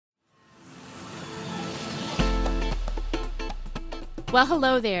Well,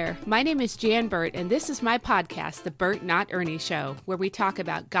 hello there. My name is Jan Burt, and this is my podcast, The Burt Not Ernie Show, where we talk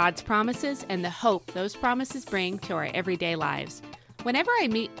about God's promises and the hope those promises bring to our everyday lives. Whenever I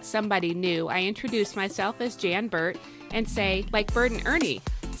meet somebody new, I introduce myself as Jan Burt and say, like Burt and Ernie,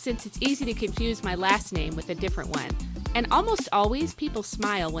 since it's easy to confuse my last name with a different one. And almost always people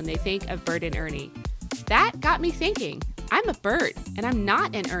smile when they think of Burt and Ernie. That got me thinking, I'm a Burt and I'm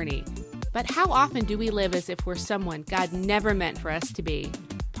not an Ernie. But how often do we live as if we're someone God never meant for us to be?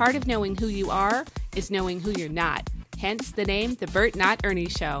 Part of knowing who you are is knowing who you're not. Hence the name, The Burt Not Ernie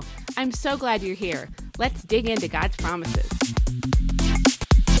Show. I'm so glad you're here. Let's dig into God's promises.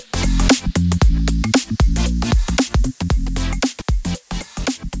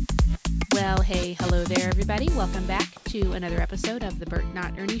 Well, hey, hello there, everybody. Welcome back to another episode of the Burt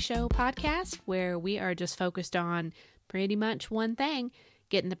Not Ernie Show podcast, where we are just focused on pretty much one thing: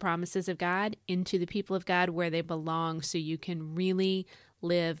 getting the promises of God into the people of God where they belong so you can really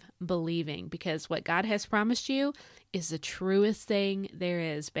live believing. Because what God has promised you is the truest thing there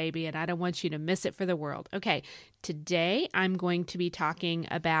is, baby, and I don't want you to miss it for the world. Okay, today I'm going to be talking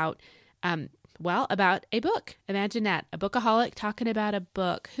about about a book. Imagine that, a bookaholic talking about a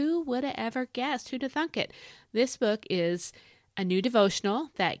book. Who would have ever guessed? Who'd have thunk it? This book is a new devotional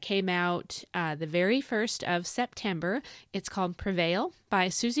that came out the very 1st of September. It's called Prevail by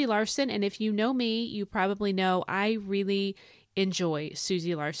Susie Larson. And if you know me, you probably know I really enjoy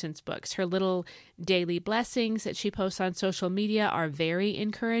Susie Larson's books. Her little daily blessings that she posts on social media are very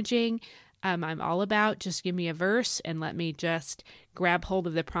encouraging. I'm all about just give me a verse and let me just grab hold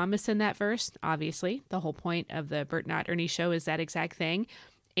of the promise in that verse. Obviously, the whole point of the Burt Not Ernie Show is that exact thing.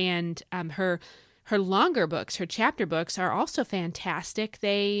 And her longer books, her chapter books, are also fantastic.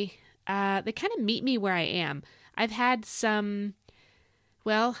 They kind of meet me where I am. I've had some,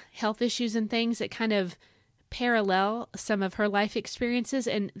 health issues and things that kind of parallel some of her life experiences,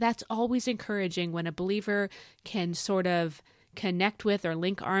 and that's always encouraging when a believer can sort of connect with or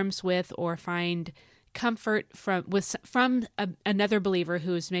link arms with or find comfort from another believer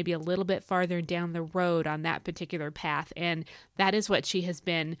who's maybe a little bit farther down the road on that particular path. And that is what she has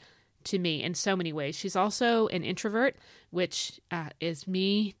been to me in so many ways. She's also an introvert, which is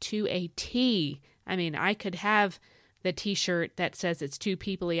me to a T. I mean, I could have the t-shirt that says it's too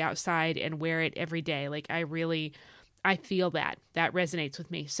peoply outside and wear it every day. Like I feel that resonates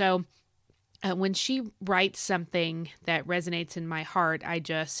with me. So when she writes something that resonates in my heart, I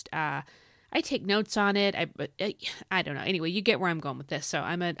take notes on it. I don't know. Anyway, you get where I'm going with this. So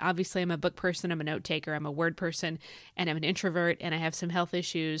obviously I'm a book person. I'm a note taker. I'm a word person, and I'm an introvert, and I have some health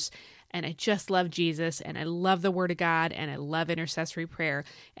issues, and I just love Jesus, and I love the Word of God, and I love intercessory prayer.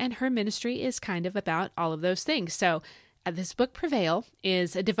 And her ministry is kind of about all of those things. So this book, Prevail,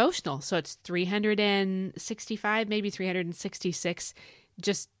 is a devotional. So it's 365, maybe 366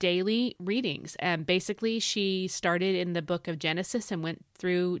 just daily readings. Basically, she started in the book of Genesis and went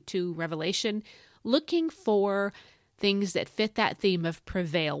through to Revelation looking for things that fit that theme of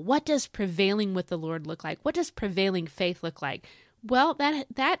prevail. What does prevailing with the Lord look like? What does prevailing faith look like? Well,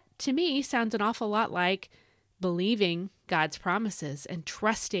 that to me sounds an awful lot like believing God's promises and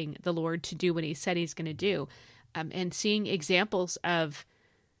trusting the Lord to do what he said he's going to do, and seeing examples of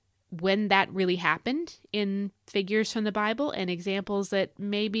when that really happened in figures from the Bible and examples that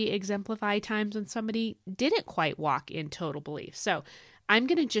maybe exemplify times when somebody didn't quite walk in total belief. So I'm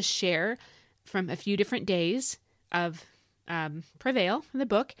going to just share from a few different days of Prevail, the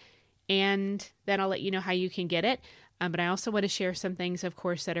book, and then I'll let you know how you can get it. But I also want to share some things, of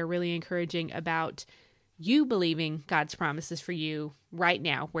course, that are really encouraging about you believing God's promises for you right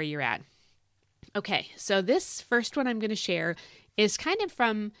now where you're at. Okay, so this first one I'm going to share is kind of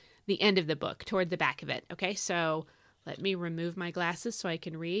from the end of the book, toward the back of it. Okay, so let me remove my glasses so I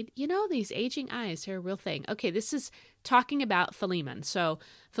can read. You know, these aging eyes are a real thing. Okay, this is talking about Philemon. So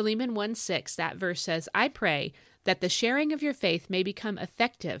Philemon 1:6, that verse says, I pray that the sharing of your faith may become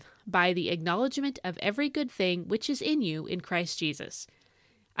effective by the acknowledgement of every good thing which is in you in Christ Jesus.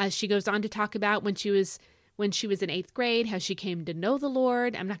 She goes on to talk about when she was in 8th grade, how she came to know the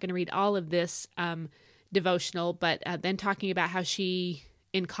Lord. I'm not going to read all of this devotional, but then talking about how she,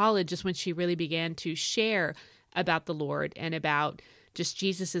 in college, is when she really began to share about the Lord and about just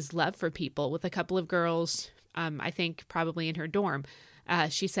Jesus's love for people with a couple of girls, I think probably in her dorm.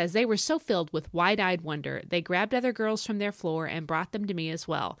 She says, they were so filled with wide-eyed wonder, they grabbed other girls from their floor and brought them to me as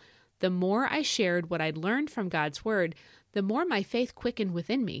well. The more I shared what I'd learned from God's word, the more my faith quickened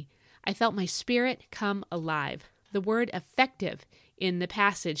within me. I felt my spirit come alive. The word effective in the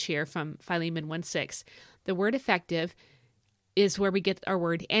passage here from Philemon 1:6, the word effective is where we get our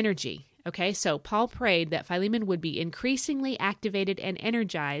word energy. Okay, so Paul prayed that Philemon would be increasingly activated and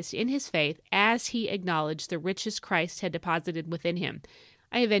energized in his faith as he acknowledged the riches Christ had deposited within him.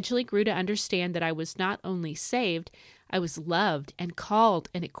 I eventually grew to understand that I was not only saved, I was loved and called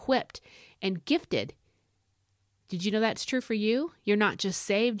and equipped and gifted. Did you know that's true for you? You're not just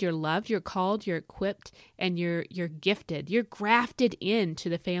saved, you're loved, you're called, you're equipped, and you're gifted. You're grafted into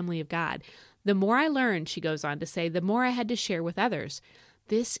the family of God. The more I learned, she goes on to say, the more I had to share with others.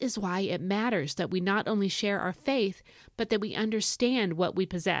 This is why it matters that we not only share our faith, but that we understand what we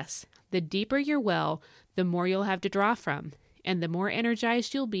possess. The deeper your well, the more you'll have to draw from, and the more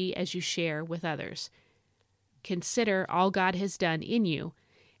energized you'll be as you share with others. Consider all God has done in you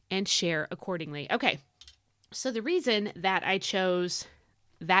and share accordingly. Okay, so the reason that I chose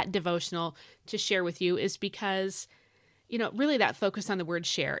that devotional to share with you is because, really that focus on the word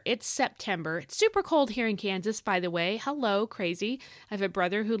share. It's September. It's super cold here in Kansas, by the way. Hello, crazy. I have a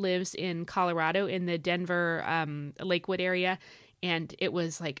brother who lives in Colorado in the Denver, Lakewood area, and it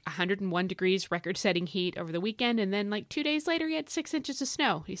was like 101 degrees, record-setting heat over the weekend, and then like 2 days later, he had 6 inches of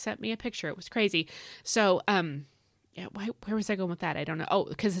snow. He sent me a picture. It was crazy. So, where was I going with that? I don't know. Oh,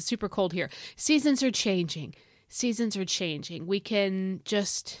 because it's super cold here. Seasons are changing. We can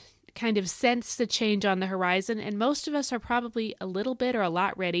just kind of sense the change on the horizon, and most of us are probably a little bit or a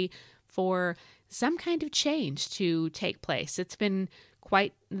lot ready for some kind of change to take place. It's been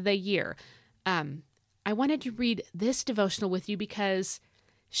quite the year. I wanted to read this devotional with you because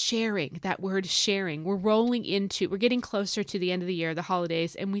sharing, that word sharing, we're getting closer to the end of the year, the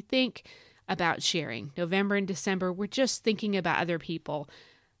holidays, and we think about sharing. November and December, we're just thinking about other people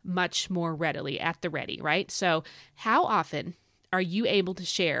much more readily, at the ready, right? So how often are you able to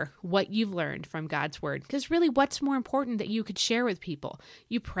share what you've learned from God's word? Because really, what's more important that you could share with people?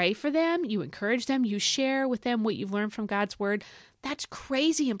 You pray for them, you encourage them, you share with them what you've learned from God's word. That's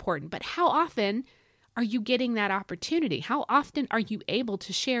crazy important. But how often are you getting that opportunity? How often are you able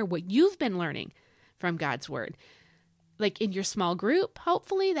to share what you've been learning from God's word? Like in your small group,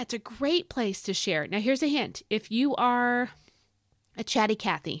 hopefully, that's a great place to share. Now, here's a hint. If you are a chatty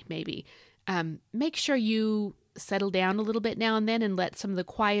Cathy, maybe, make sure you settle down a little bit now and then and let some of the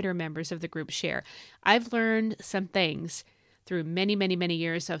quieter members of the group share. I've learned some things through many, many, many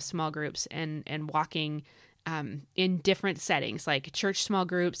years of small groups and walking in different settings, like church small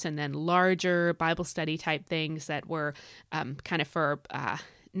groups and then larger Bible study type things that were kind of for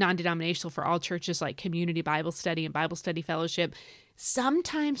non-denominational for all churches, like community Bible study and Bible study fellowship.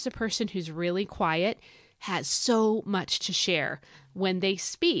 Sometimes the person who's really quiet has so much to share. When they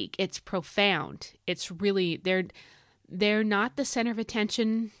speak, it's profound. It's really, they're not the center of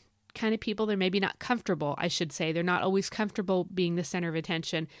attention kind of people. They're maybe not comfortable, I should say. They're not always comfortable being the center of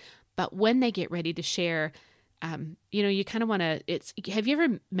attention. But when they get ready to share, you kind of want to, have you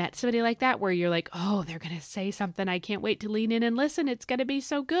ever met somebody like that where you're like, oh, they're going to say something. I can't wait to lean in and listen. It's going to be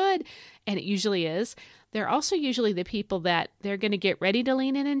so good. And it usually is. They're also usually the people that they're going to get ready to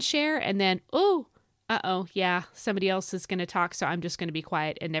lean in and share. And then, yeah, somebody else is going to talk, so I'm just going to be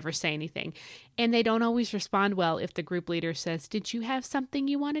quiet and never say anything. And they don't always respond well if the group leader says, did you have something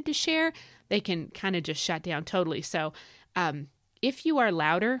you wanted to share? They can kind of just shut down totally. So if you are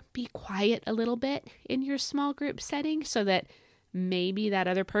louder, be quiet a little bit in your small group setting so that maybe that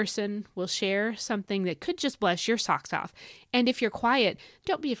other person will share something that could just bless your socks off. And if you're quiet,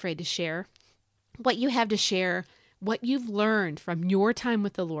 don't be afraid to share what you have to share, what you've learned from your time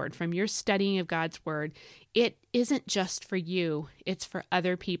with the Lord, from your studying of God's word. It isn't just for you, it's for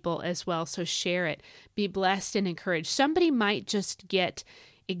other people as well. So share it. Be blessed and encouraged. Somebody might just get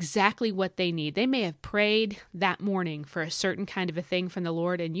exactly what they need. They may have prayed that morning for a certain kind of a thing from the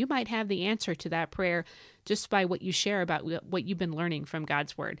Lord, and you might have the answer to that prayer just by what you share about what you've been learning from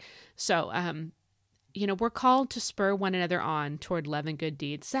God's word. So, we're called to spur one another on toward love and good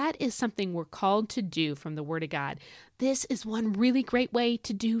deeds. That is something we're called to do from the Word of God. This is one really great way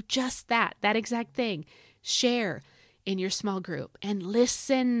to do just that exact thing. Share in your small group and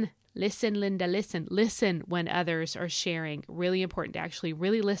listen. Listen, Linda, listen. Listen when others are sharing. Really important to actually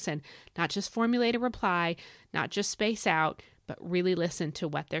really listen, not just formulate a reply, not just space out, but really listen to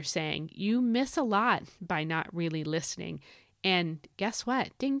what they're saying. You miss a lot by not really listening. And guess what?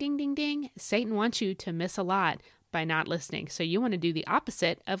 Ding, ding, ding, ding. Satan wants you to miss a lot by not listening. So you want to do the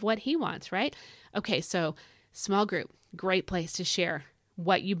opposite of what he wants, right? Okay, so small group, great place to share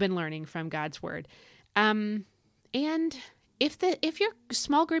what you've been learning from God's word. And if your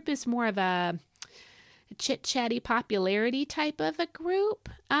small group is more of a chit-chatty popularity type of a group,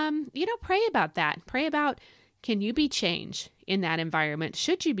 pray about that. Pray about, can you be changed in that environment?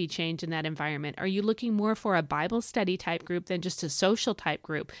 Should you be changed in that environment? Are you looking more for a Bible study type group than just a social type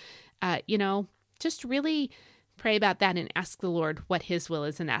group? Just really pray about that and ask the Lord what his will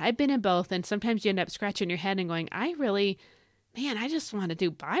is in that. I've been in both, and sometimes you end up scratching your head and going, I just want to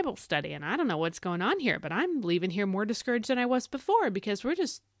do Bible study, and I don't know what's going on here, but I'm leaving here more discouraged than I was before because we're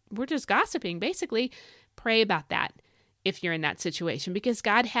just gossiping. Basically, pray about that if you're in that situation, because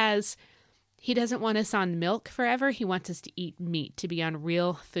he doesn't want us on milk forever. He wants us to eat meat, to be on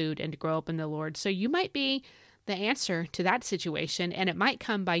real food and to grow up in the Lord. So you might be the answer to that situation, and it might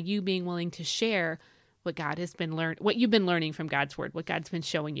come by you being willing to share what you've been learning from God's word, what God's been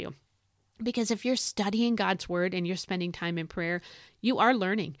showing you. Because if you're studying God's word and you're spending time in prayer, you are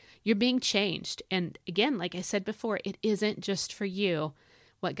learning. You're being changed. And again, like I said before, it isn't just for you.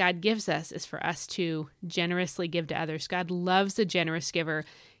 What God gives us is for us to generously give to others. God loves a generous giver.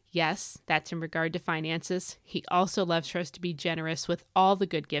 Yes, that's in regard to finances. He also loves for us to be generous with all the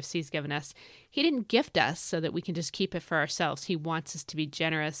good gifts he's given us. He didn't gift us so that we can just keep it for ourselves. He wants us to be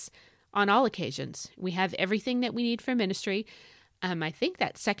generous on all occasions. We have everything that we need for ministry. I think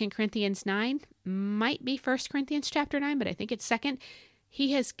that 2 Corinthians 9 might be 1 Corinthians chapter 9, but I think it's 2.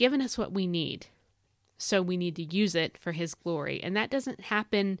 He has given us what we need, so we need to use it for his glory. And that doesn't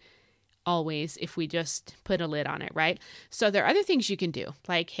happen always if we just put a lid on it, right? So there are other things you can do,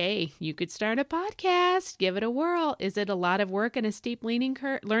 like, hey, you could start a podcast, give it a whirl. Is it a lot of work and a steep learning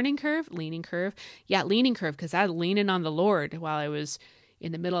curve? Yeah, leaning curve, because I was leaning on the Lord while I was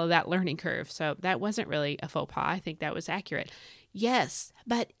in the middle of that learning curve. So that wasn't really a faux pas. I think that was accurate. Yes,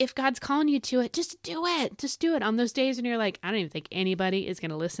 but if God's calling you to it, just do it. Just do it. On those days when you're like, I don't even think anybody is going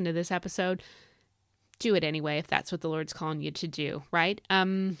to listen to this episode, do it anyway if that's what the Lord's calling you to do, right?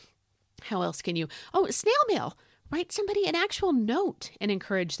 How else can you? Oh, snail mail. Write somebody an actual note and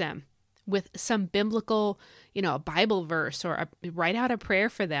encourage them with some biblical, a Bible verse, or write out a prayer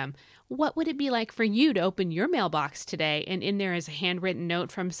for them. What would it be like for you to open your mailbox today and in there is a handwritten note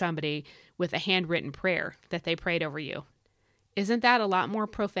from somebody with a handwritten prayer that they prayed over you? Isn't that a lot more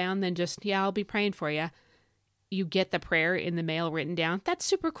profound than just, I'll be praying for you? You get the prayer in the mail written down. That's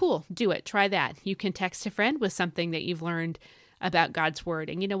super cool. Do it. Try that. You can text a friend with something that you've learned about God's word.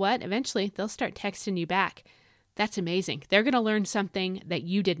 And you know what? Eventually, they'll start texting you back. That's amazing. They're going to learn something that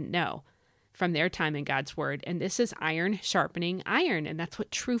you didn't know from their time in God's word. And this is iron sharpening iron. And that's what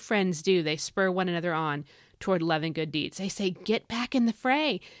true friends do. They spur one another on toward love and good deeds. They say, get back in the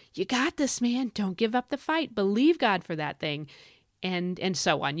fray. You got this, man. Don't give up the fight. Believe God for that thing. And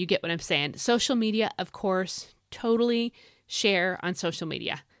so on. You get what I'm saying. Social media, of course, totally share on social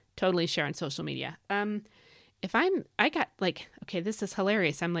media. Totally share on social media. This is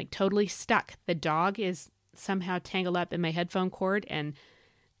hilarious. I'm like totally stuck. The dog is somehow tangled up in my headphone cord and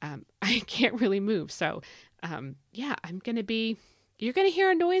I can't really move. So, you're going to hear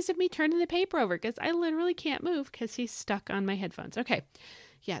a noise of me turning the paper over because I literally can't move because he's stuck on my headphones. Okay.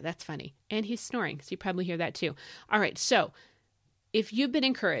 Yeah, that's funny. And he's snoring. So you probably hear that too. All right. So if you've been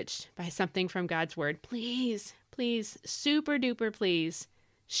encouraged by something from God's word, please, super duper, please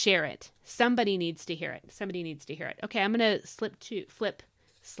share it. Somebody needs to hear it. Okay. I'm going to flip.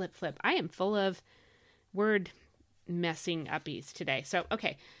 I am full of word messing uppies today. So,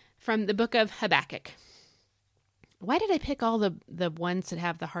 okay. From the book of Habakkuk. Why did I pick all the ones that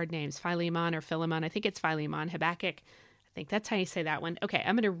have the hard names? Philemon or Philemon? I think it's Philemon. Habakkuk. I think that's how you say that one. Okay,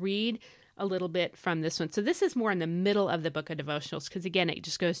 I'm going to read a little bit from this one. So this is more in the middle of the book of devotionals because, again, it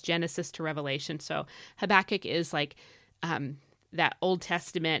just goes Genesis to Revelation. So Habakkuk is like that Old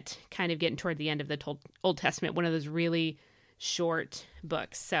Testament, kind of getting toward the end of the Old Testament, one of those really short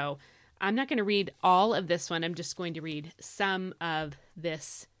books. So I'm not going to read all of this one. I'm just going to read some of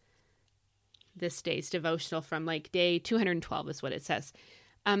this day's devotional from like day 212 is what it says.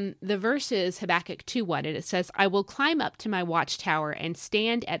 The verse is Habakkuk 2:1, and it says, I will climb up to my watchtower and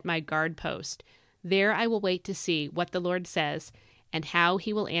stand at my guard post. There I will wait to see what the Lord says and how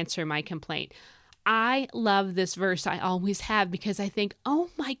he will answer my complaint. I love this verse. I always have, because I think, oh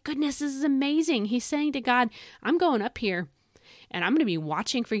my goodness, this is amazing. He's saying to God, I'm going up here and I'm going to be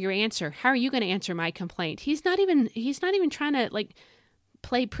watching for your answer. How are you going to answer my complaint? He's not even trying to like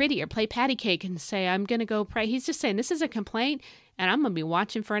play pretty or play patty cake and say, I'm going to go pray. He's just saying, this is a complaint and I'm going to be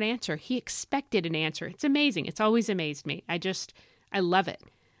watching for an answer. He expected an answer. It's amazing. It's always amazed me. I love it.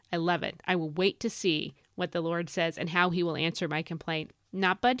 I love it. I will wait to see what the Lord says and how he will answer my complaint.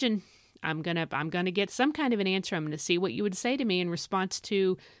 Not budging. I'm going to get some kind of an answer. I'm going to see what you would say to me in response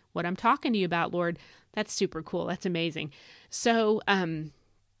to what I'm talking to you about, Lord. That's super cool. That's amazing. So,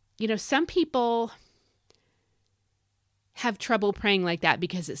 some people have trouble praying like that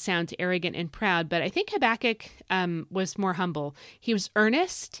because it sounds arrogant and proud. But I think Habakkuk was more humble. He was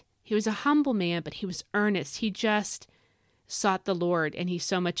earnest. He was a humble man, but he was earnest. He just sought the Lord, and he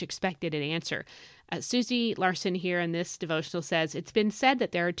so much expected an answer. Susie Larson here in this devotional says, it's been said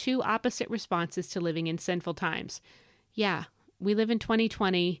that there are two opposite responses to living in sinful times. Yeah, we live in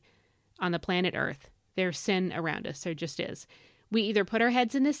 2020 on the planet Earth. There's sin around us. There just is. We either put our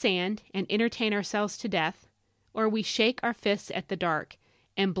heads in the sand and entertain ourselves to death, or we shake our fists at the dark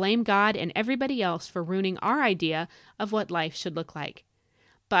and blame God and everybody else for ruining our idea of what life should look like.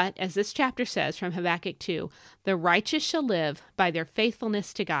 But, as this chapter says from Habakkuk 2, the righteous shall live by their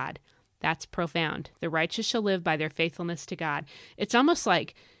faithfulness to God. That's profound. The righteous shall live by their faithfulness to God. It's almost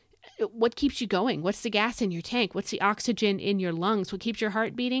like, what keeps you going? What's the gas in your tank? What's the oxygen in your lungs? What keeps your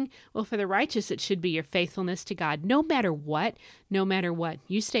heart beating? Well, for the righteous, it should be your faithfulness to God. No matter what,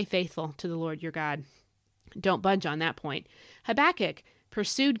 you stay faithful to the Lord your God. Don't budge on that point. Habakkuk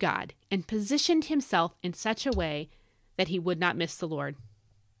pursued God and positioned himself in such a way that he would not miss the Lord.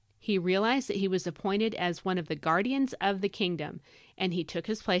 He realized that he was appointed as one of the guardians of the kingdom, and he took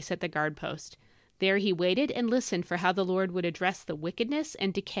his place at the guard post. There he waited and listened for how the Lord would address the wickedness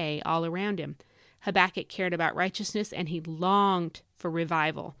and decay all around him. Habakkuk cared about righteousness, and he longed for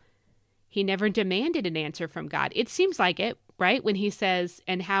revival. He never demanded an answer from God. It seems like it, right? When he says,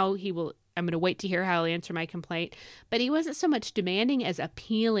 and how he will, I'm going to wait to hear how he'll answer my complaint. But he wasn't so much demanding as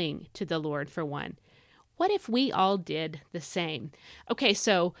appealing to the Lord for one. What if we all did the same? Okay,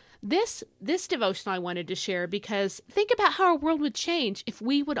 so this devotional I wanted to share because think about how our world would change if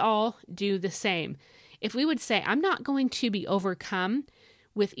we would all do the same. If we would say, I'm not going to be overcome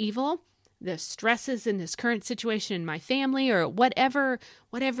with evil, the stresses in this current situation in my family, or whatever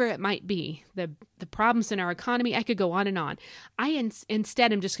it might be, the problems in our economy, I could go on and on.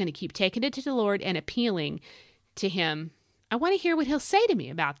 Instead am just going to keep taking it to the Lord and appealing to him. I want to hear what he'll say to me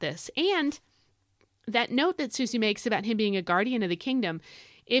about this. And that note that Susie makes about him being a guardian of the kingdom,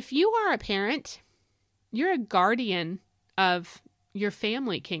 if you are a parent, you're a guardian of your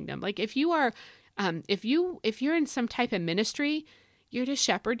family kingdom. Like if you are, if you're in some type of ministry, you're to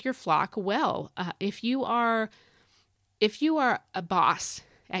shepherd your flock well. If you are a boss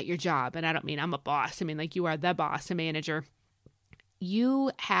at your job, and I don't mean I'm a boss, I mean like you are the boss, a manager,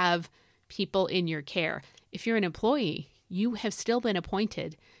 you have people in your care. If you're an employee, you have still been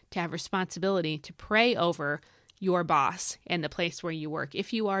appointed to have responsibility to pray over your boss and the place where you work.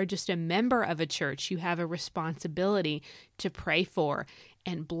 If you are just a member of a church, you have a responsibility to pray for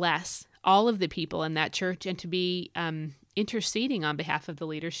and bless all of the people in that church and to be interceding on behalf of the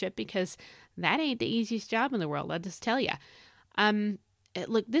leadership, because that ain't the easiest job in the world, I'll just tell you.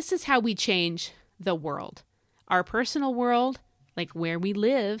 Look, this is how we change the world. Our personal world, like where we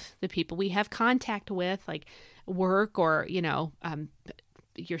live, the people we have contact with, like work or,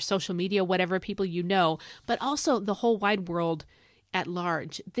 your social media, whatever people you know, but also the whole wide world at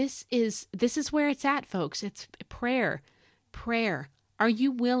large. This is where it's at, folks. It's prayer. Are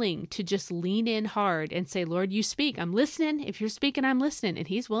you willing to just lean in hard and say, Lord, you speak. I'm listening. If you're speaking, I'm listening. And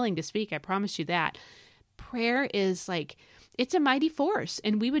he's willing to speak. I promise you that. Prayer is it's a mighty force,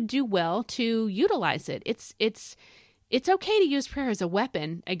 and we would do well to utilize it. It's okay to use prayer as a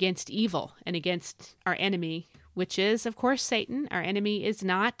weapon against evil and against our enemy, which is, of course, Satan. Our enemy is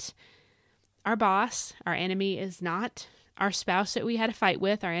not our boss. Our enemy is not our spouse that we had a fight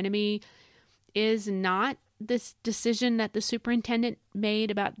with. Our enemy is not this decision that the superintendent made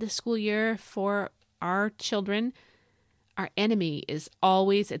about the school year for our children. Our enemy is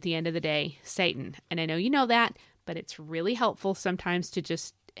always, at the end of the day, Satan. And I know you know that, but it's really helpful sometimes to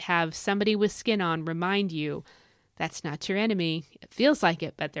just have somebody with skin on remind you that's not your enemy. It feels like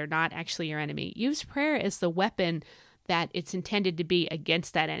it, but they're not actually your enemy. Use prayer as the weapon that it's intended to be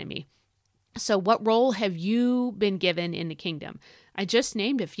against that enemy. So what role have you been given in the kingdom? I just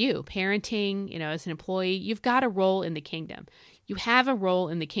named a few. Parenting, as an employee, you've got a role in the kingdom. You have a role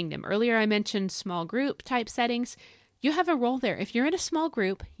in the kingdom. Earlier I mentioned small group type settings. You have a role there. If you're in a small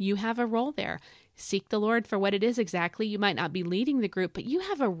group, you have a role there. Seek the Lord for what it is exactly. You might not be leading the group, but you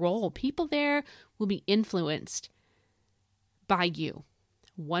have a role. People there will be influenced by you,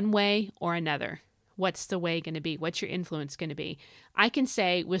 one way or another. What's the way going to be? What's your influence going to be? I can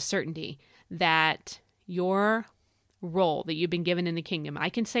say with certainty that your role that you've been given in the kingdom, I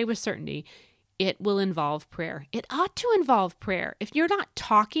can say with certainty, it will involve prayer. It ought to involve prayer. If you're not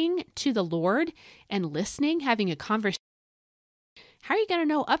talking to the Lord and listening, having a conversation, how are you going to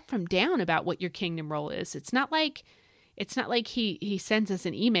know up from down about what your kingdom role is? It's not like he sends us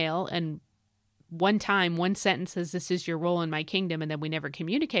an email and one sentence says, this is your role in my kingdom, and then we never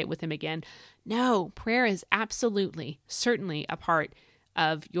communicate with him again. No, prayer is absolutely, certainly a part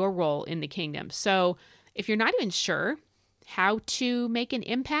of your role in the kingdom. So if you're not even sure how to make an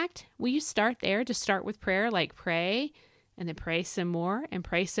impact, will you start there? Just start with prayer, like pray and then pray some more and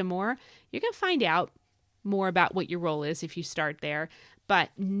pray some more. You're going to find out more about what your role is if you start there.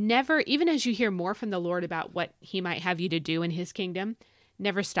 But never, even as you hear more from the Lord about what he might have you to do in his kingdom,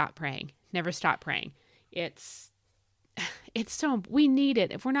 never stop praying. Never stop praying. It's so, we need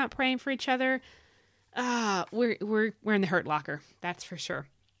it. If we're not praying for each other, we're in the hurt locker. That's for sure.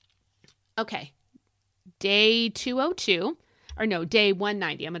 Okay. Day 202. Or no, day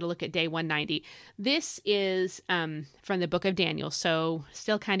 190. I'm going to look at day 190. This is from the book of Daniel, so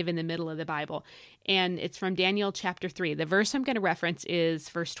still kind of in the middle of the Bible. And it's from Daniel chapter 3. The verse I'm going to reference is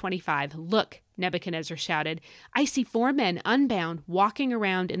verse 25. Look, Nebuchadnezzar shouted, I see 4 men unbound walking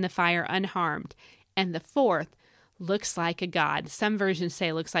around in the fire unharmed. And the 4th looks like a god. Some versions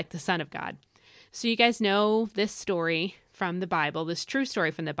say looks like the Son of God. So you guys know this story from the Bible, this true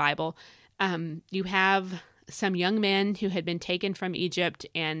story from the Bible. You have some young men who had been taken from Egypt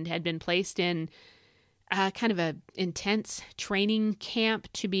and had been placed in kind of a intense training camp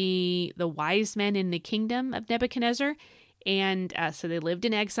to be the wise men in the kingdom of Nebuchadnezzar. And so they lived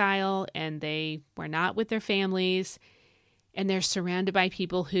in exile and they were not with their families. And they're surrounded by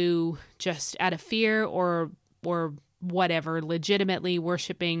people who just out of fear or whatever, legitimately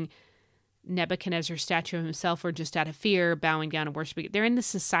worshiping Nebuchadnezzar's statue of himself, or just out of fear, bowing down and worshiping. They're in the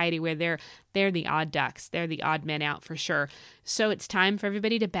society where they're the odd ducks. They're the odd men out for sure. So it's time for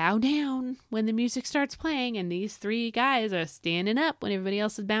everybody to bow down when the music starts playing, and these 3 guys are standing up when everybody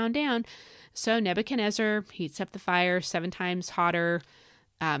else is bowing down. So Nebuchadnezzar heats up the fire 7 times hotter,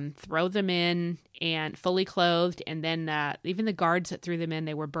 throw them in, and fully clothed, and then even the guards that threw them in,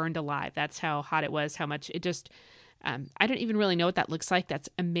 they were burned alive. That's how hot it was, how much it just... I don't even really know what that looks like. That's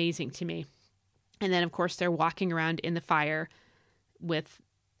amazing to me. And then, of course, they're walking around in the fire with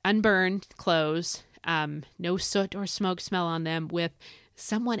unburned clothes, no soot or smoke smell on them, with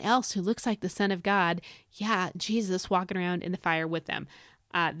someone else who looks like the Son of God. Yeah, Jesus walking around in the fire with them.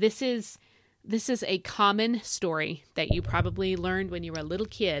 This is a common story that you probably learned when you were a little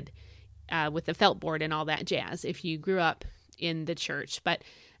kid with the felt board and all that jazz, if you grew up in the church. But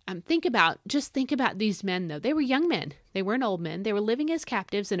think about these men, though. They were young men. They weren't old men. They were living as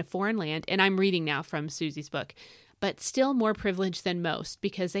captives in a foreign land. And I'm reading now from Susie's book, but still more privileged than most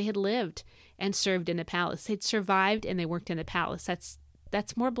because they had lived and served in a palace. They'd survived and they worked in a palace.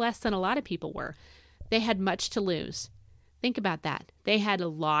 That's more blessed than a lot of people were. They had much to lose. Think about that. They had a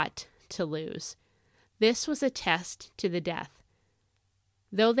lot to lose. This was a test to the death.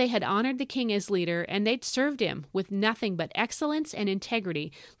 Though they had honored the king as leader and they'd served him with nothing but excellence and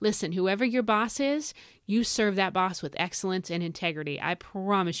integrity. Listen, whoever your boss is, you serve that boss with excellence and integrity. I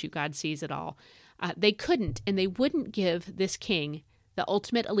promise you, God sees it all. They couldn't and they wouldn't give this king the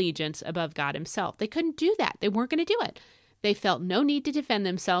ultimate allegiance above God himself. They couldn't do that. They weren't going to do it. They felt no need to defend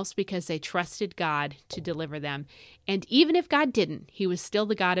themselves because they trusted God to deliver them. And even if God didn't, he was still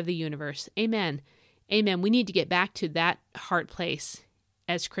the God of the universe. Amen. Amen. We need to get back to that heart place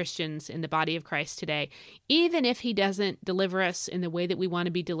as Christians in the body of Christ today. Even if he doesn't deliver us in the way that we want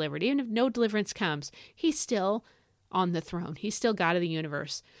to be delivered, even if no deliverance comes, he's still on the throne. He's still God of the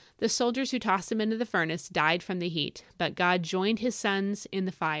universe. The soldiers who tossed him into the furnace died from the heat, but God joined his sons in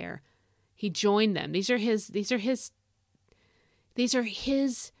the fire. He joined them. These are his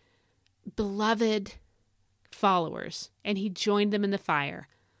beloved followers, and he joined them in the fire.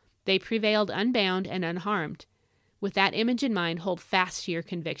 They prevailed unbound and unharmed. With that image in mind, hold fast to your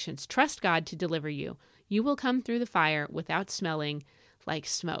convictions. Trust God to deliver you. You will come through the fire without smelling like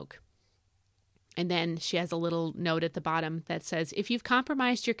smoke. And then she has a little note at the bottom that says, if you've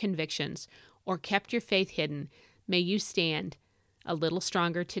compromised your convictions or kept your faith hidden, may you stand a little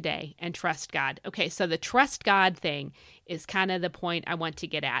stronger today and trust God. Okay, so the trust God thing is kind of the point I want to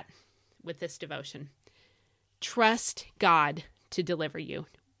get at with this devotion. Trust God to deliver you.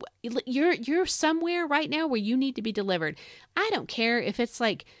 You're somewhere right now where you need to be delivered. I don't care if it's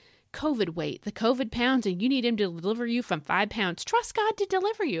like COVID weight, the COVID pounds, and you need him to deliver you from 5 pounds. Trust God to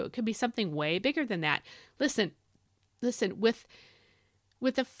deliver you. It could be something way bigger than that. Listen, with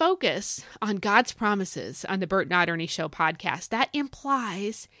a focus on God's promises on the Bert Not Ernie Show podcast, that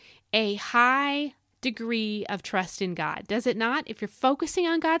implies a high degree of trust in God. Does it not? If you're focusing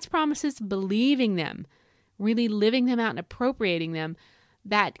on God's promises, believing them, really living them out and appropriating them,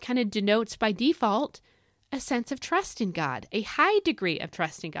 that kind of denotes by default a sense of trust in God, a high degree of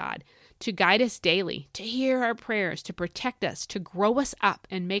trust in God to guide us daily, to hear our prayers, to protect us, to grow us up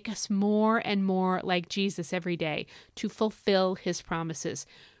and make us more and more like Jesus every day, to fulfill his promises.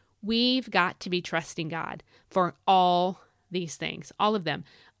 We've got to be trusting God for all these things, all of them.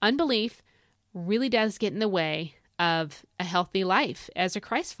 Unbelief really does get in the way of a healthy life as a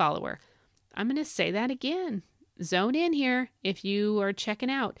Christ follower. I'm going to say that again. zone in here if you are checking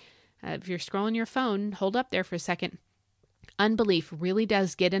out. If you're scrolling your phone, hold up there for a second. Unbelief really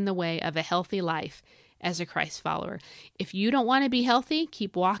does get in the way of a healthy life as a Christ follower. If you don't want to be healthy,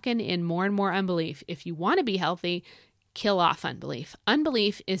 keep walking in more and more unbelief. If you want to be healthy, kill off unbelief.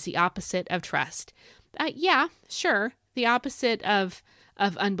 Unbelief is the opposite of trust. Yeah, sure. The opposite of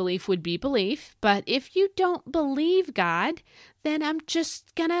unbelief would be belief. But if you don't believe God, then I'm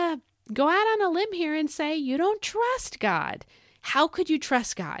just going to go out on a limb here and say you don't trust God. How could you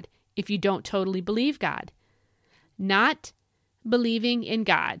trust God if you don't totally believe God? Not believing in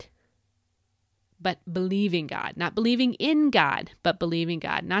God, but believing God. Not believing in God, but believing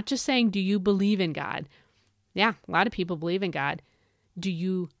God. Not just saying, do you believe in God? Yeah, a lot of people believe in God. Do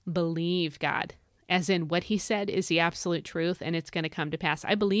you believe God? As in what he said is the absolute truth and it's going to come to pass.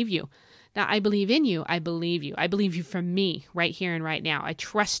 I believe you. Now, I believe in you. I believe you. I believe you for me right here and right now. I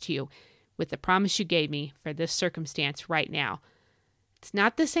trust you with the promise you gave me for this circumstance right now. It's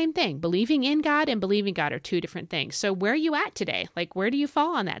not the same thing. Believing in God and believing God are two different things. So where are you at today? Like, where do you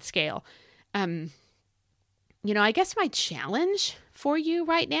fall on that scale? I guess my challenge for you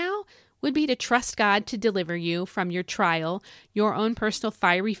right now would be to trust God to deliver you from your trial, your own personal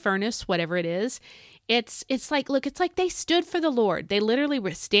fiery furnace, whatever it is. It's like they stood for the Lord. They literally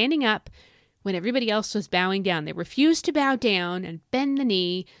were standing up when everybody else was bowing down. They refused to bow down and bend the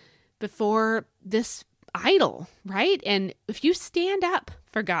knee before this idol, right? And if you stand up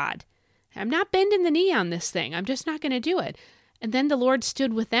for God, I'm not bending the knee on this thing. I'm just not going to do it. And then the Lord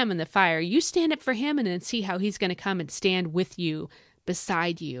stood with them in the fire. You stand up for him and then see how he's going to come and stand with you,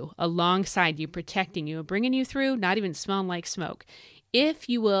 beside you, alongside you, protecting you, bringing you through, not even smelling like smoke. If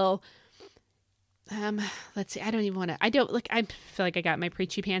you will, let's see, I feel like I got my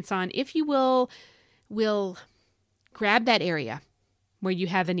preachy pants on. If you will grab that area where you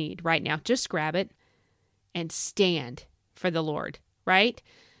have a need right now, just grab it and stand for the Lord, right?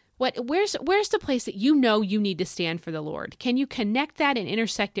 Where's the place that you know you need to stand for the Lord? Can you connect that and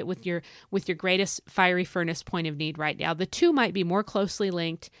intersect it with your greatest fiery furnace point of need right now? The two might be more closely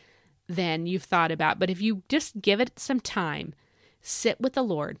linked than you've thought about, but if you just give it some time, sit with the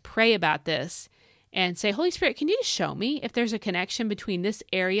Lord, pray about this, and say, Holy Spirit, can you just show me if there's a connection between this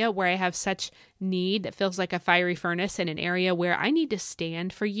area where I have such need that feels like a fiery furnace and an area where I need to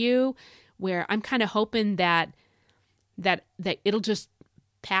stand for you, where I'm kind of hoping that it'll just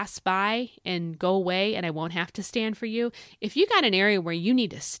pass by and go away and I won't have to stand for you. If you got an area where you need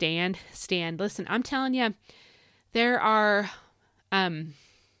to stand. Listen, I'm telling you, there are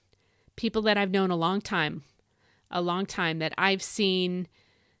people that I've known a long time that I've seen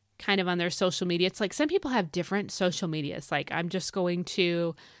kind of on their social media. It's like some people have different social medias. Like I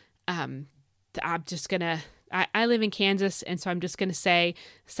live in Kansas, and so I'm just going to say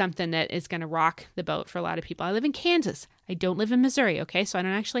something that is going to rock the boat for a lot of people. I live in Kansas. I don't live in Missouri, okay? So I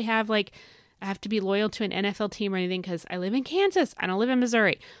don't actually have I have to be loyal to an NFL team or anything because I live in Kansas. I don't live in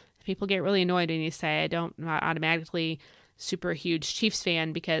Missouri. People get really annoyed when you say I'm not automatically super huge Chiefs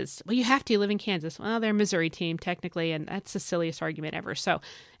fan because, well, you have to live in Kansas. Well, they're a Missouri team technically, and that's the silliest argument ever. So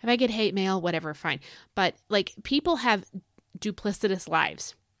if I get hate mail, whatever, fine. But people have duplicitous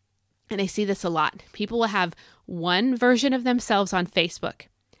lives. And I see this a lot. People will have one version of themselves on Facebook,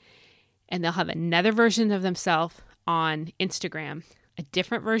 and they'll have another version of themselves on Instagram, a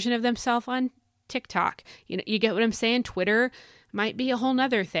different version of themselves on TikTok. You get what I'm saying? Twitter might be a whole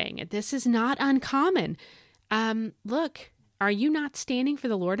nother thing. This is not uncommon. Look, are you not standing for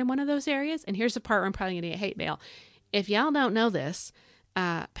the Lord in one of those areas? And here's the part where I'm probably going to get hate mail. If y'all don't know this,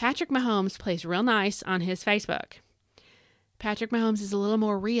 Patrick Mahomes plays real nice on his Facebook. Patrick Mahomes is a little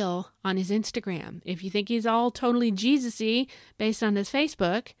more real on his Instagram. If you think he's all totally Jesus-y based on his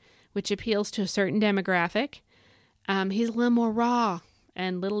Facebook, which appeals to a certain demographic, he's a little more raw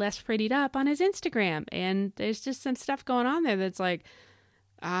and a little less prettied up on his Instagram. And there's just some stuff going on there that's like,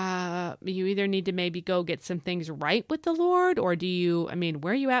 you either need to maybe go get some things right with the Lord, or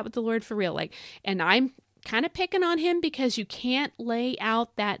where are you at with the Lord for real? And I'm kind of picking on him because you can't lay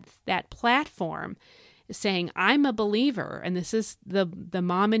out that platform saying, I'm a believer, and this is the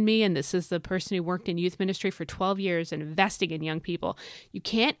mom in me, and this is the person who worked in youth ministry for 12 years and investing in young people. You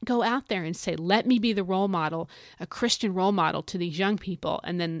can't go out there and say, let me be the role model, a Christian role model to these young people,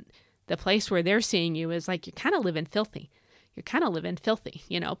 and then the place where they're seeing you is like, you're kind of living filthy.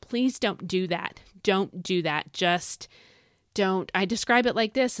 Please don't do that. Don't do that. Just don't. I describe it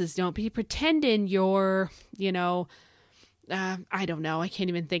like this, is don't be pretending you're, I don't know. I can't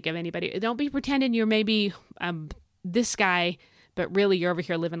even think of anybody. Don't be pretending you're maybe this guy, but really you're over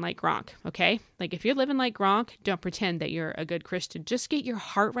here living like Gronk, okay? Like if you're living like Gronk, don't pretend that you're a good Christian. Just get your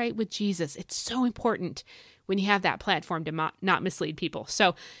heart right with Jesus. It's so important when you have that platform to not mislead people.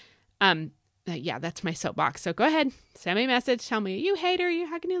 So, yeah, that's my soapbox. So go ahead, send me a message. Tell me, you hater,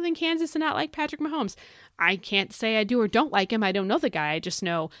 how can you live in Kansas and not like Patrick Mahomes? I can't say I do or don't like him. I don't know the guy. I just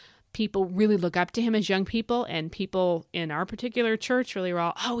know people really look up to him as young people, and people in our particular church really were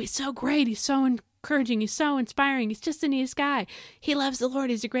all, oh, he's so great. He's so encouraging. He's so inspiring. He's just the neatest guy. He loves the Lord.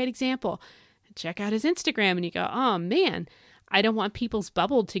 He's a great example. Check out his Instagram and you go, oh man, I don't want people's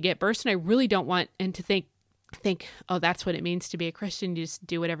bubble to get burst. And I really don't want and to think, oh, that's what it means to be a Christian. You just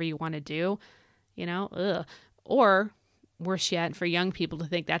do whatever you want to do, ugh. Or worse yet, for young people to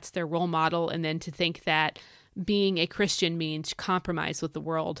think that's their role model, and then to think that being a Christian means compromise with the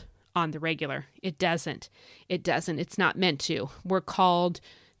world on the regular. It doesn't. It's not meant to. We're called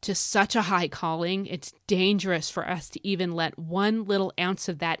to such a high calling. It's dangerous for us to even let one little ounce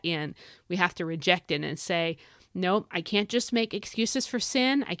of that in. We have to reject it and say, nope, I can't just make excuses for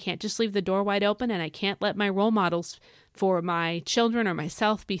sin. I can't just leave the door wide open, and I can't let my role models for my children or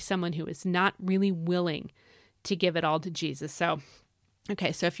myself be someone who is not really willing to give it all to Jesus. So,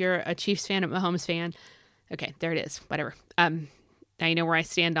 okay, so if you're a Chiefs fan, a Mahomes fan, okay, there it is, whatever. Now you know where I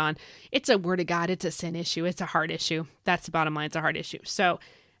stand on. It's a word of God. It's a sin issue. It's a heart issue. That's the bottom line. It's a heart issue. So,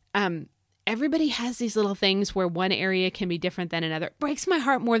 everybody has these little things where one area can be different than another. It breaks my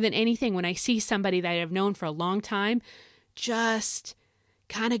heart more than anything when I see somebody that I've known for a long time just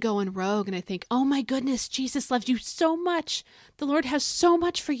kind of going rogue, and I think, oh my goodness, Jesus loves you so much. The Lord has so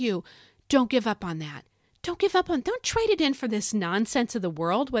much for you. Don't give up on that. Don't don't trade it in for this nonsense of the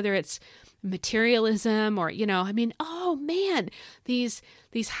world, whether it's materialism or, oh man, these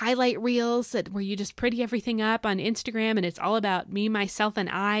highlight reels where you just pretty everything up on Instagram and it's all about me, myself, and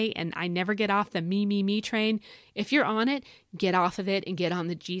I never get off the me train. If you're on it, get off of it and get on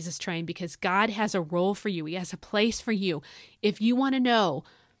the Jesus train, because God has a role for you. He has a place for you. If you want to know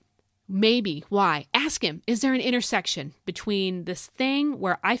maybe why, ask him, is there an intersection between this thing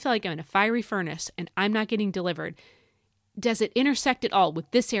where I feel like I'm in a fiery furnace and I'm not getting delivered? Does it intersect at all with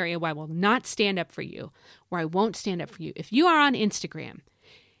this area where I will not stand up for you, where I won't stand up for you? If you are on Instagram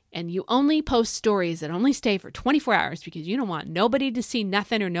and you only post stories that only stay for 24 hours because you don't want nobody to see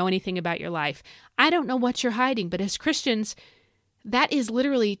nothing or know anything about your life, I don't know what you're hiding, but as Christians, that is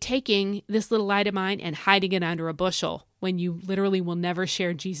literally taking this little light of mine and hiding it under a bushel when you literally will never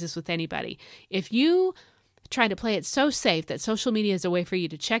share Jesus with anybody. If you try to play it so safe that social media is a way for you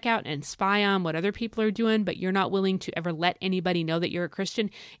to check out and spy on what other people are doing, but you're not willing to ever let anybody know that you're a Christian,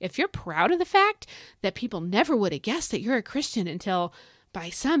 if you're proud of the fact that people never would have guessed that you're a Christian until by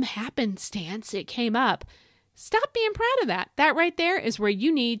some happenstance it came up, stop being proud of that. That right there is where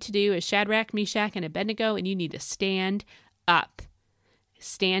you need to do as Shadrach, Meshach, and Abednego, and you need to stand up.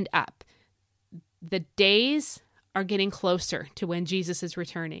 Stand up. The days are getting closer to when Jesus is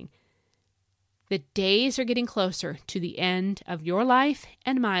returning. The days are getting closer to the end of your life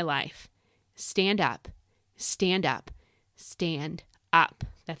and my life. Stand up. Stand up. Stand up.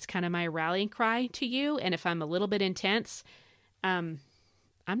 That's kind of my rallying cry to you. And if I'm a little bit intense, I'm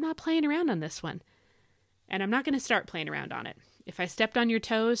not playing around on this one. And I'm not going to start playing around on it. If I stepped on your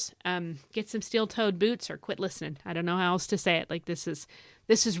toes, get some steel-toed boots or quit listening. I don't know how else to say it. Like this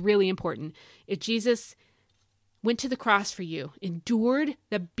is really important. If Jesus went to the cross for you, endured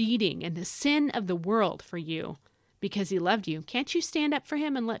the beating and the sin of the world for you because he loved you, can't you stand up for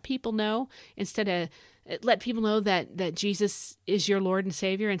him and let people know let people know that Jesus is your Lord and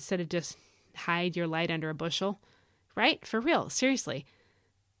Savior instead of just hide your light under a bushel? Right? For real. Seriously.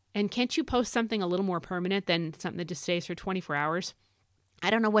 And can't you post something a little more permanent than something that just stays for 24 hours? I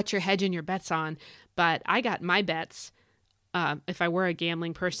don't know what you're hedging your bets on, but I got my bets. If I were a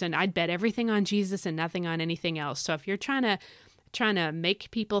gambling person, I'd bet everything on Jesus and nothing on anything else. So if you're trying to make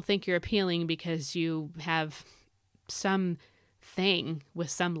people think you're appealing because you have some thing with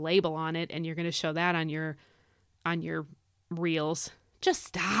some label on it and you're going to show that on your reels, just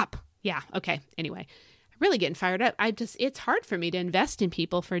stop. Yeah. Okay. Anyway, really getting fired up. It's hard for me to invest in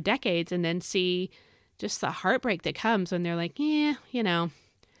people for decades and then see just the heartbreak that comes when they're like, I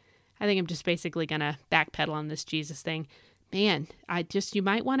think I'm just basically going to backpedal on this Jesus thing. Man, you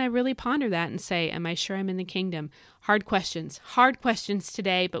might want to really ponder that and say, am I sure I'm in the kingdom? Hard questions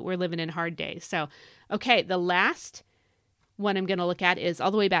today, but we're living in hard days. So, okay, the last one I'm going to look at is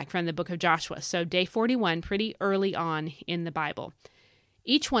all the way back from the book of Joshua. So day 41, pretty early on in the Bible.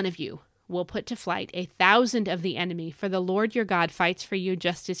 Each one of you will put to flight 1,000 of the enemy, for the Lord your God fights for you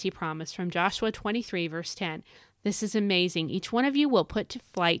just as he promised. From Joshua 23, verse 10. This is amazing. Each one of you will put to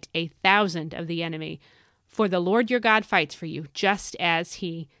flight 1,000 of the enemy, For the Lord your God fights for you, just as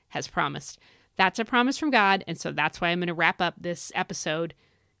he has promised. That's a promise from God, and so that's why I'm going to wrap up this episode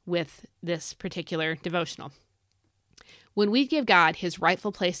with this particular devotional. When we give God his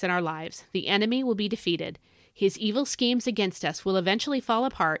rightful place in our lives, the enemy will be defeated. His evil schemes against us will eventually fall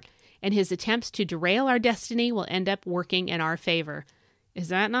apart, and his attempts to derail our destiny will end up working in our favor. Is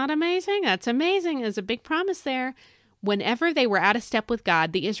that not amazing? That's amazing. There's a big promise there. Whenever they were out of step with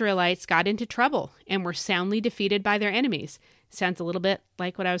God, the Israelites got into trouble and were soundly defeated by their enemies. Sounds a little bit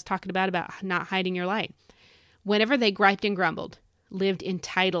like what I was talking about not hiding your light. Whenever they griped and grumbled, lived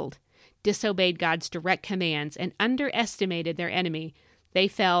entitled, disobeyed God's direct commands, and underestimated their enemy, they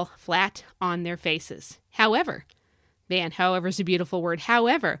fell flat on their faces. However is a beautiful word.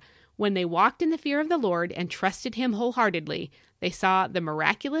 However, when they walked in the fear of the Lord and trusted him wholeheartedly, they saw the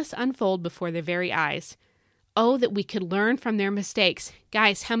miraculous unfold before their very eyes. Oh, that we could learn from their mistakes.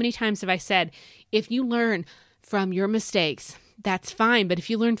 Guys, how many times have I said, if you learn from your mistakes, that's fine. But if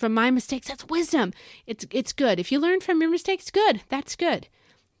you learn from my mistakes, that's wisdom. It's good. If you learn from your mistakes, good. That's good.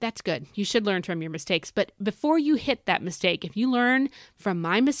 That's good. You should learn from your mistakes. But before you hit that mistake, if you learn from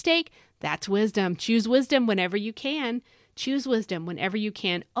my mistake, that's wisdom. Choose wisdom whenever you can. Choose wisdom whenever you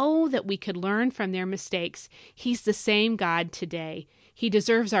can. Oh, that we could learn from their mistakes. He's the same God today. He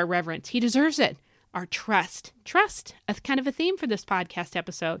deserves our reverence. He deserves it. Our trust, a kind of a theme for this podcast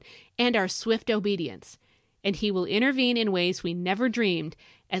episode, and our swift obedience. And he will intervene in ways we never dreamed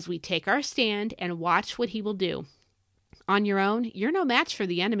as we take our stand and watch what he will do. On your own, you're no match for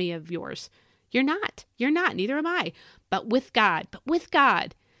the enemy of yours. You're not, neither am I. But with God,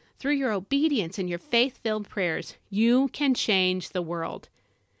 through your obedience and your faith-filled prayers, you can change the world.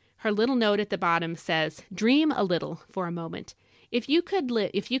 Her little note at the bottom says, dream a little for a moment. If you could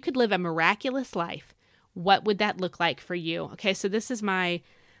live a miraculous life, what would that look like for you? Okay, so this is my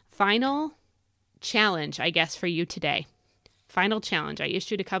final challenge, I guess, for you today. Final challenge. I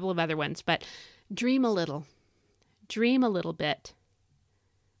issued a couple of other ones, but dream a little. Dream a little bit.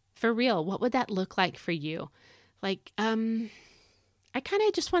 For real, what would that look like for you? I kind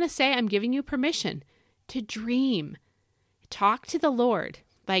of just want to say I'm giving you permission to dream. Talk to the Lord.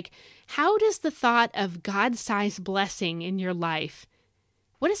 How does the thought of God-sized blessing in your life,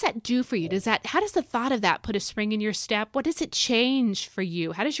 what does that do for you? How does the thought of that put a spring in your step? What does it change for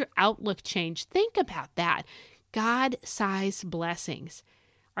you? How does your outlook change? Think about that. God-sized blessings.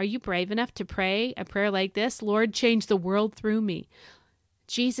 Are you brave enough to pray a prayer like this? Lord, change the world through me.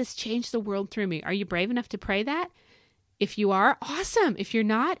 Jesus, change the world through me. Are you brave enough to pray that? If you are, awesome. If you're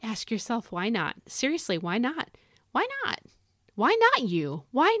not, ask yourself, why not? Seriously, why not? Why not? Why not you?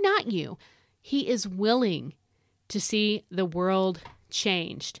 Why not you? He is willing to see the world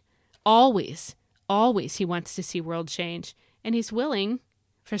changed. Always he wants to see world change. And he's willing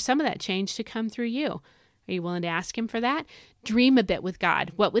for some of that change to come through you. Are you willing to ask him for that? Dream a bit with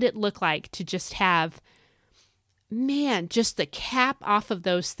God. What would it look like to just have, just the cap off of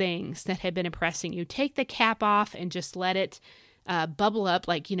those things that have been oppressing you? Take the cap off and just let it bubble up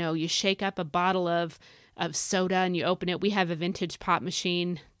you shake up a bottle of soda and you open it. We have a vintage pop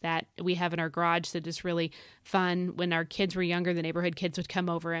machine that we have in our garage that is really fun. When our kids were younger, the neighborhood kids would come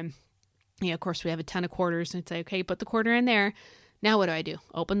over and, of course, we have a ton of quarters and say, okay, put the quarter in there. Now what do I do?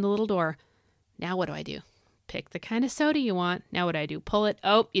 Open the little door. Now what do I do? Pick the kind of soda you want. Now what do I do? Pull it.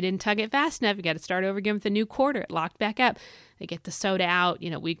 Oh, you didn't tug it fast enough. You got to start over again with a new quarter. It locked back up. They get the soda out.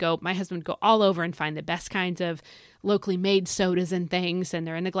 My husband would go all over and find the best kinds of locally made sodas and things. And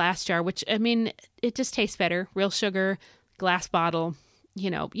they're in the glass jar, which, it just tastes better. Real sugar, glass bottle. You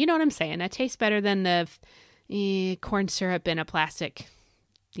know what I'm saying? That tastes better than the corn syrup in a plastic,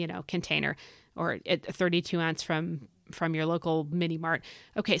 container, or a 32 ounce from your local mini mart.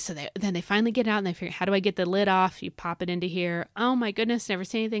 Okay, so then they finally get out and they figure, how do I get the lid off? You pop it into here. Oh my goodness, never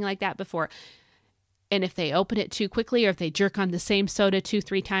seen anything like that before. And if they open it too quickly, or if they jerk on the same soda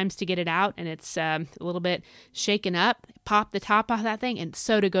 2-3 times to get it out and it's a little bit shaken up, pop the top off that thing and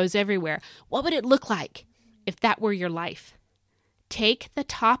soda goes everywhere. What would it look like if that were your life? Take the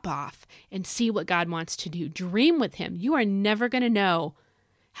top off and see what God wants to do. Dream with him. You are never going to know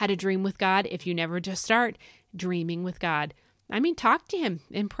how to dream with God if you never just start dreaming with God. Talk to him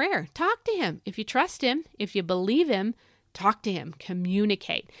in prayer. Talk to him. If you trust him, if you believe him, talk to him.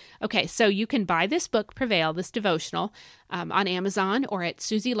 Communicate. Okay, so you can buy this book, Prevail, this devotional, on Amazon or at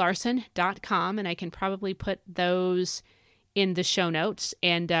susielarson.com, and I can probably put those in the show notes.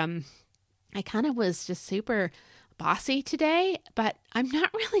 And I kind of was just super bossy today, but I'm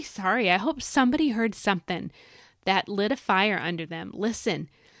not really sorry. I hope somebody heard something that lit a fire under them. Listen,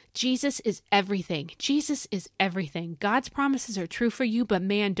 Jesus is everything. Jesus is everything. God's promises are true for you, but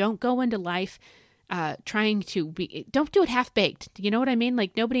man, don't go into life trying to be, don't do it half-baked. You know what I mean?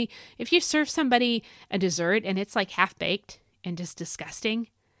 Like if you serve somebody a dessert and it's like half-baked and just disgusting,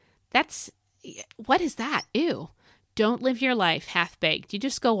 what is that? Ew. Don't live your life half-baked. You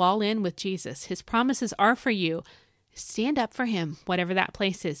just go all in with Jesus. His promises are for you. Stand up for him, whatever that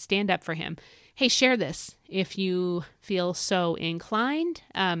place is. Stand up for him. Hey, share this if you feel so inclined.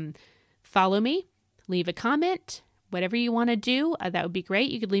 Follow me, leave a comment, whatever you want to do. That would be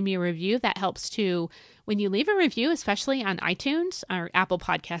great. You could leave me a review. That helps too. When you leave a review, especially on iTunes or Apple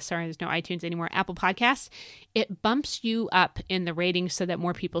Podcasts, sorry, there's no iTunes anymore, Apple Podcasts, it bumps you up in the ratings so that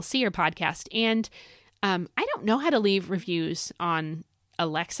more people see your podcast. And I don't know how to leave reviews on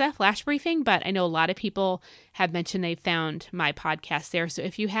Alexa Flash Briefing, but I know a lot of people have mentioned they found my podcast there. So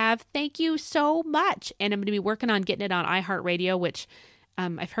if you have, thank you so much. And I'm going to be working on getting it on iHeartRadio, which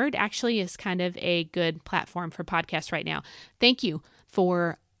I've heard actually is kind of a good platform for podcasts right now. Thank you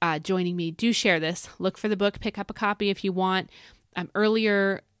for joining me. Do share this. Look for the book. Pick up a copy if you want.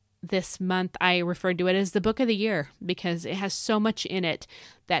 Earlier this month, I referred to it as the book of the year because it has so much in it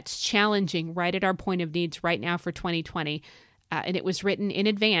that's challenging right at our point of needs right now for 2020. And it was written in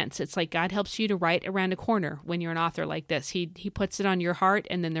advance. It's like God helps you to write around a corner when you're an author like this. He puts it on your heart,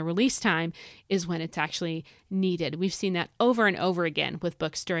 and then the release time is when it's actually needed. We've seen that over and over again with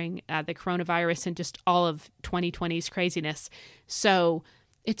books during the coronavirus and just all of 2020's craziness. So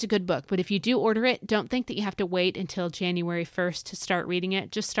it's a good book. But if you do order it, don't think that you have to wait until January 1st to start reading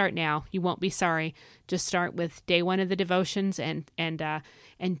it. Just start now. You won't be sorry. Just start with day one of the devotions and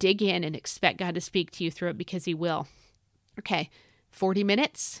dig in and expect God to speak to you through it because he will. Okay, 40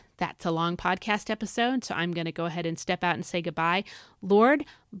 minutes. That's a long podcast episode, so I'm going to go ahead and step out and say goodbye. Lord,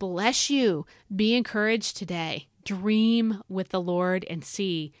 bless you. Be encouraged today. Dream with the Lord and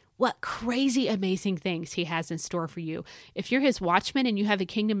see what crazy, amazing things he has in store for you. If you're his watchman and you have a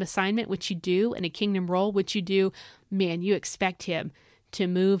kingdom assignment, which you do, and a kingdom role, which you do, man, you expect him to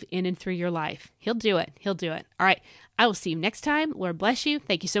move in and through your life. He'll do it. He'll do it. All right, I will see you next time. Lord bless you.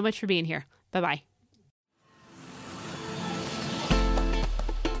 Thank you so much for being here. Bye-bye.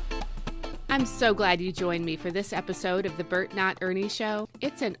 I'm so glad you joined me for this episode of the Bert Not Ernie Show.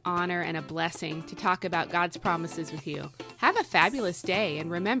 It's an honor and a blessing to talk about God's promises with you. Have a fabulous day,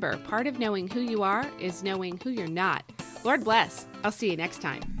 and remember, part of knowing who you are is knowing who you're not. Lord bless. I'll see you next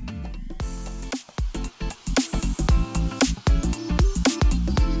time.